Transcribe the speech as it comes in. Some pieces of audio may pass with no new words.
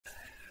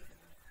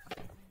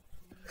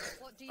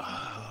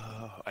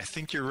Oh, I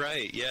think you're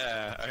right.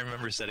 Yeah, I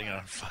remember setting it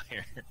on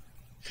fire.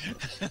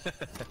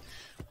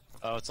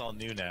 Oh, it's all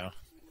new now.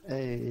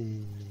 Hey.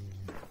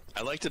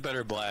 I liked it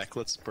better black.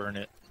 Let's burn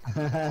it.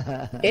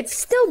 It's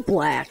still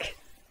black.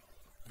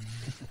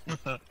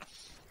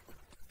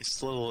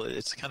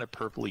 It's kind of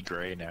purpley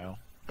gray now.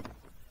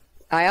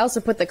 I also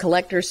put the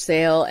collector's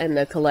sail and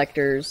the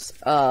collector's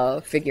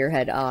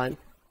figurehead on.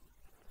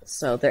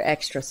 So they're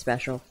extra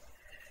special.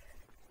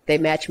 They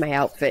match my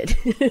outfit.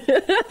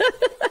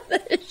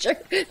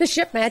 The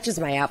ship matches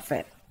my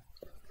outfit.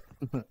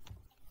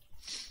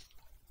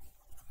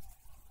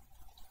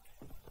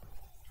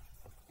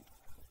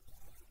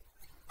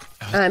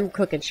 I'm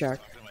cooking shark.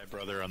 I talked to my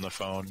brother on the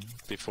phone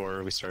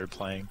before we started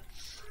playing,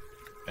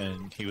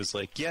 and he was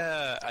like,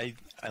 "Yeah, I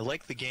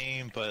like the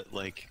game, but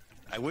like,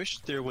 I wish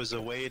there was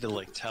a way to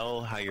like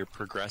tell how you're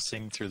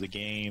progressing through the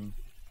game."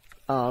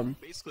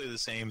 Basically the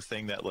same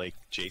thing that like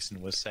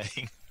Jason was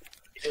saying.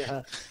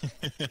 Yeah.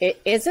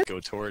 Is it? Go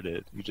toward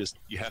it.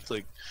 You have to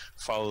like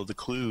follow the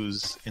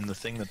clues in the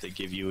thing that they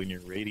give you in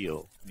your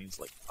radial. And he's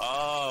like,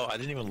 "Oh, I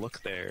didn't even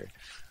look there."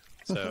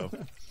 So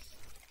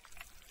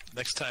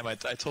next time, I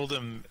told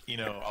him, you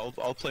know,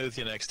 I'll play with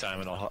you next time,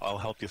 and I'll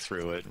help you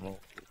through it, and we'll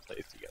play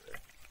it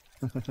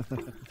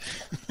together.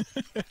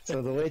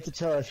 So the way to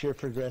tell if you're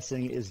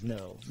progressing is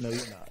no. No,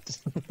 you're not.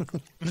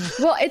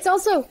 Well, it's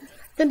also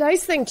the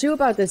nice thing too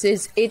about this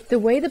is the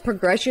way the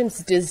progression's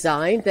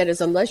designed. That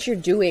is, unless you're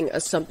doing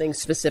something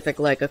specific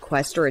like a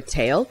quest or a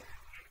tale,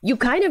 you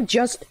kind of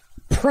just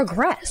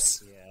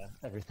progress. Yeah,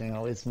 everything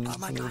always moves a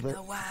little bit.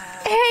 No way.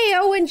 Hey,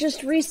 Owen just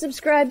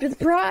resubscribed to the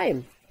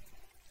Prime.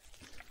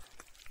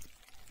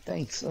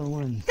 Thanks,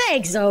 Owen.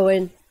 Thanks,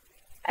 Owen.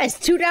 That's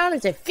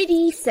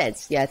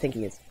 $2.50. Yeah, I think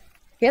he is.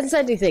 He hasn't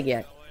said anything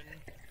yet.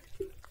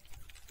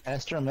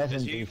 Astro met him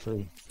Is he?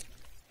 briefly.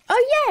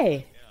 Oh,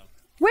 yay! Yeah.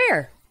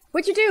 Where?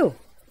 What'd you do?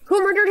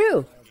 Who murdered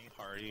who?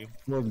 Party.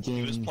 Little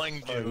game was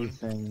playing party Dune.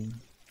 thing.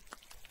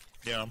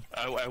 Yeah,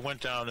 I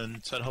went down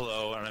and said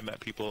hello, and I met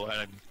people,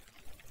 and I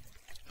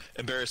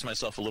embarrassed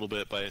myself a little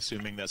bit by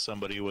assuming that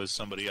somebody was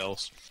somebody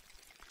else.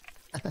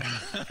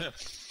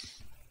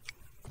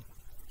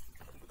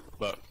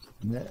 But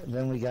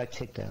Then we got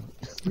kicked out.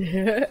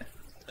 then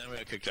we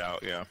got kicked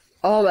out, yeah.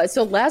 Oh,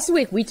 so last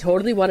week we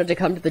totally wanted to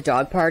come to the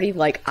dog party.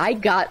 Like, I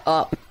got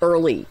up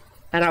early,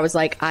 and I was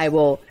like, I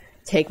will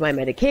take my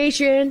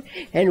medication,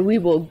 and we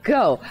will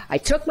go. I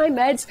took my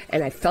meds,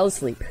 and I fell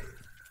asleep.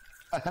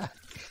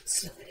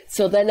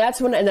 So then that's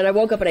when, and then I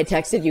woke up and I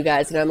texted you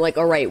guys, and I'm like,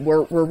 all right,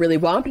 we're really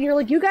womped. And you're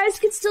like, you guys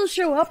can still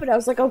show up. And I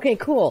was like, okay,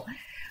 cool.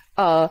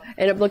 And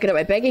I'm looking at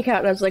my bank account,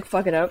 and I was like,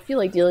 fuck it, I don't feel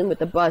like dealing with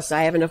the bus.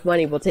 I have enough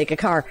money. We'll take a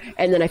car.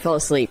 And then I fell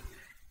asleep.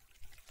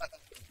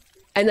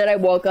 And then I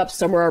woke up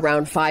somewhere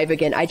around 5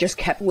 again. I just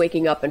kept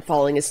waking up and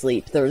falling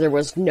asleep. There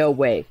was no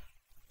way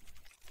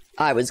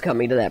I was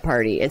coming to that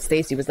party, and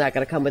Stacy was not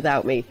going to come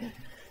without me.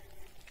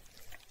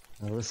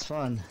 It was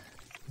fun.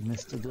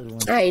 Missed a good one.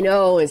 I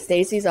know, and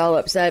Stacy's all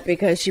upset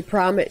because she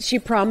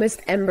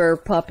promised Ember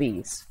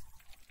puppies.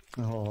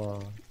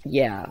 Oh,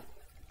 Yeah.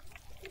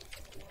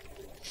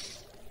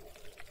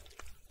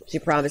 She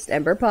promised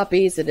Ember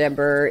puppies, and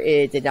Ember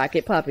did not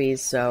get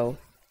puppies, so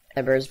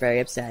Ember is very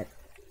upset.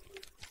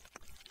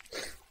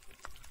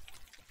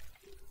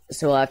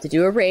 So we'll have to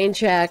do a rain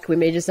check. We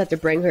may just have to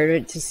bring her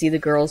to see the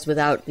girls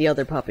without the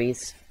other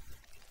puppies.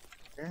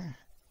 sure.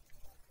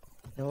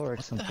 It'll work What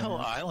the something hell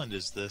out. island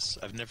is this?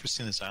 I've never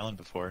seen this island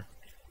before.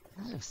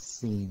 I've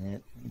seen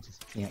it. I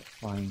just can't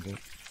find it.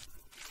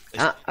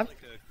 It's Uh, like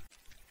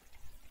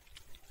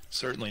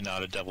certainly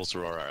not a Devil's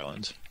Roar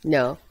Island.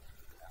 No.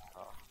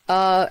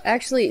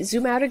 Actually,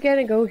 zoom out again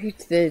and go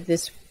to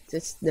this.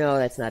 No,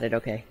 that's not it.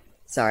 Okay.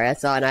 Sorry, I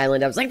saw an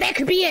island. I was like, that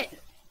could be it!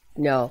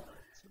 No.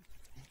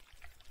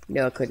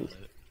 No, it couldn't.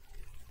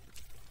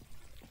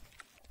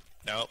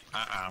 Nope,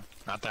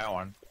 not that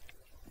one.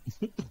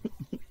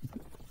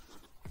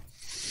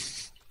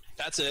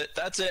 That's it,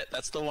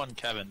 that's the one,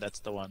 Kevin, that's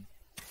the one.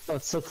 Oh,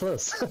 it's so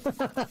close.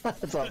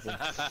 That's awesome.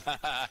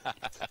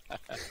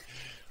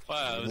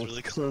 Wow, that was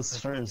really cool. Close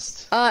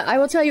first. I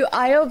will tell you,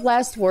 Eye of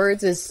Last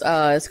Words is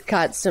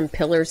got some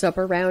pillars up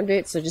around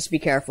it, so just be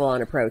careful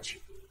on approach.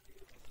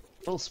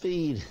 Full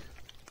speed.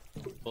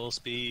 Full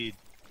speed.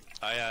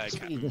 Aye, aye,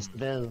 Speed, Captain. Mr.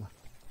 Bell.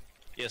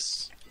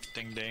 Yes,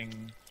 ding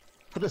ding.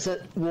 Put us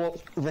at warp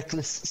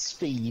reckless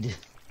speed.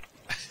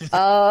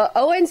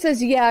 Owen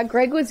says, yeah,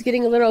 Greg was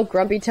getting a little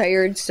grumpy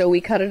tired, so we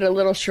cut it a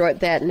little short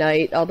that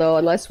night, although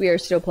unless we are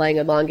still playing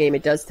a long game,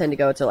 it does tend to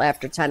go till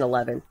after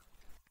 10-11.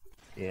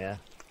 Yeah.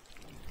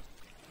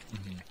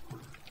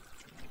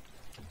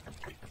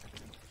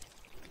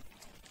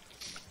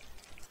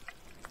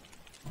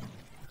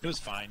 It was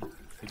fine.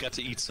 We got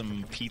to eat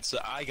some pizza.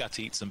 I got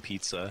to eat some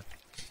pizza.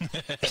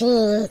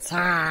 Pizza!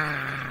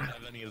 Have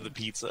any of the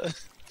pizza?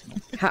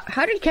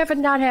 How did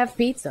Kevin not have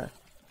pizza?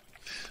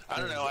 I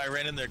don't know, I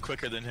ran in there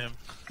quicker than him.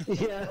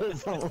 Yeah, it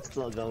was almost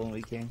still going when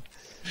we came.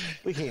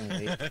 We came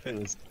late. It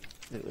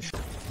was.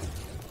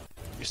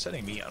 You're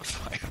setting me on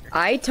fire.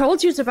 I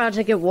told you it's about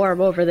to get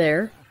warm over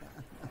there.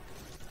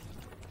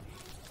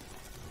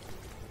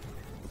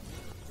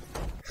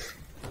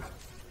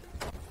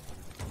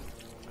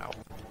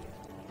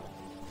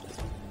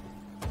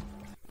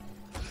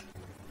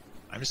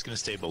 just gonna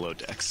stay below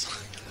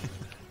decks.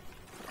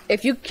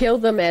 If you kill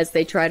them as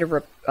they try to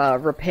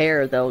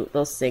repair, they'll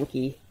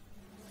sinky.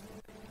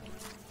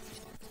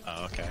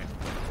 Oh, okay.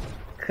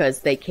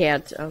 Because they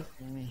can't...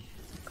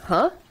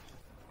 Huh?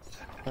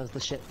 How's the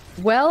ship?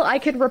 Well, I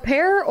can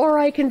repair or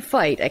I can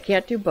fight. I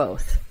can't do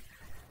both.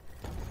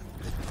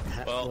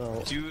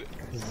 Well, do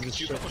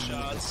a couple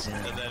shots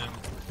and then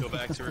go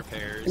back to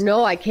repairs.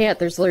 No, I can't.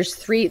 There's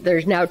three.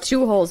 There's now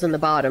 2 holes in the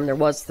bottom. There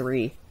was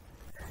 3.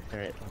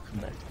 Alright, I'll come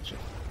back to the ship.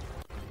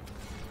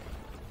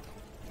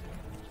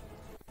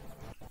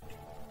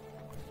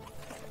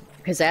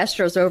 Because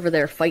Astro's over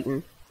there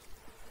fighting.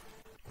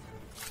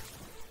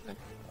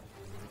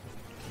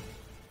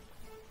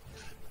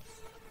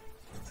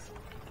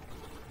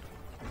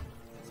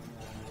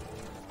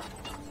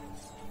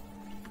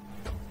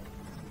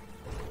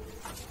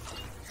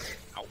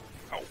 Ow,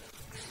 ow.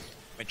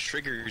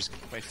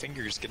 My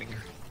fingers getting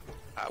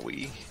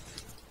owie.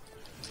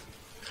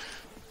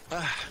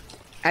 Ah,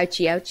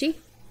 Ouchie, ouchie.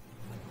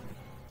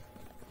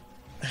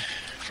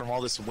 from all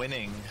this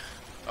winning.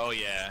 Oh,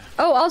 yeah.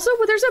 Oh, also,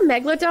 well, there's a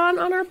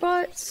Megalodon on our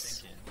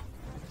butts.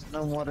 There's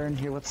no water in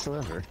here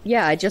whatsoever.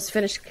 Yeah, I just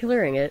finished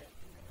clearing it.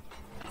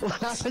 What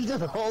happened to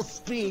the whole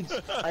speech?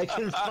 I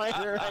can fight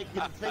her, I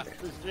can fix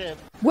the ship.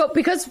 Well,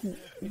 because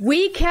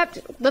we kept...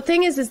 The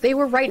thing is they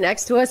were right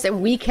next to us,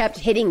 and we kept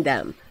hitting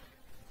them.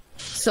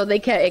 So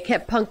it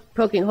kept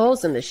poking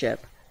holes in the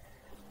ship.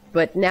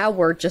 But now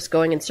we're just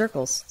going in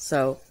circles,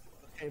 so...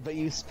 Okay, but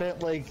you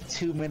spent like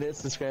 2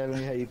 minutes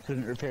describing how you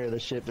couldn't repair the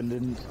ship and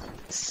didn't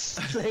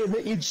say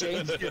that you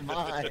changed your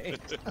mind.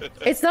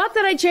 It's not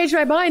that I changed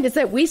my mind, it's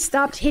that we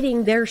stopped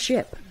hitting their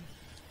ship.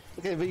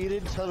 Okay, but you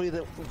didn't tell me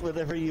that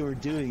whatever you were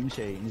doing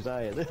changed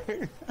either.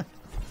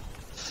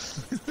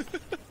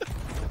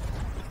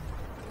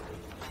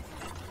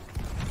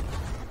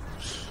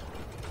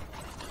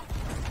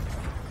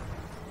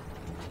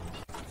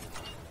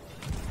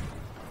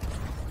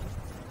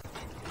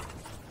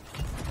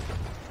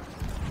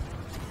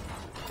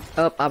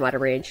 Oh, I'm out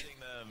of range.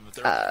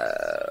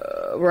 I'm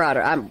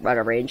out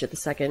of range at the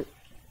second.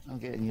 I'm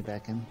getting you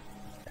back in.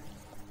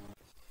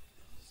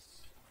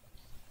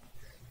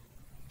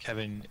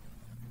 Kevin,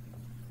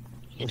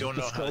 you don't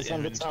know how the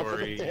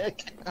inventory...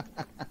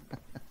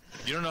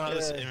 You don't know how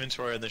this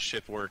inventory on the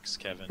ship works,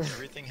 Kevin.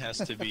 Everything has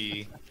to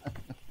be...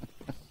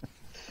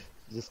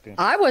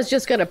 I was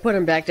just gonna put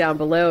him back down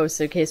below,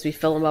 so in case we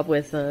fill him up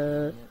with,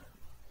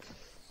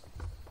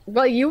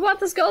 Well, you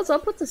want the skulls? I'll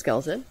put the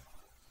skulls in.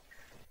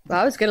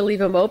 I was gonna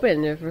leave him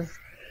open.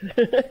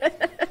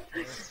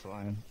 That's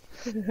fine.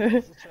 I'm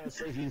just trying to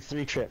save you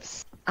 3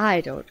 trips.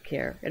 I don't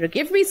care. It'll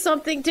give me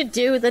something to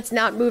do that's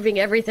not moving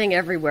everything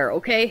everywhere,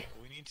 okay?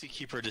 We need to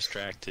keep her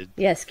distracted.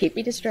 Yes, keep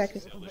me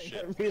distracted.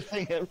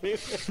 Everything everywhere.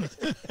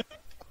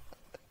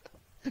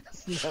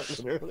 That's not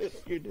literally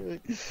what you're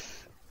doing.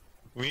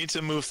 We need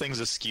to move things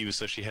askew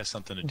so she has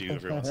something to do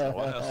every once in a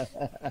while.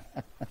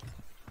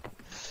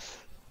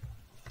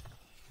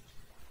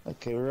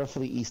 Okay, we're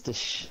roughly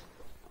eastish.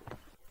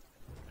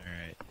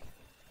 Alright.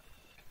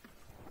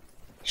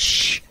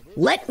 Shh!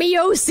 Let me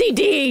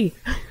OCD!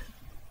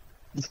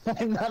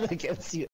 I'm not against you.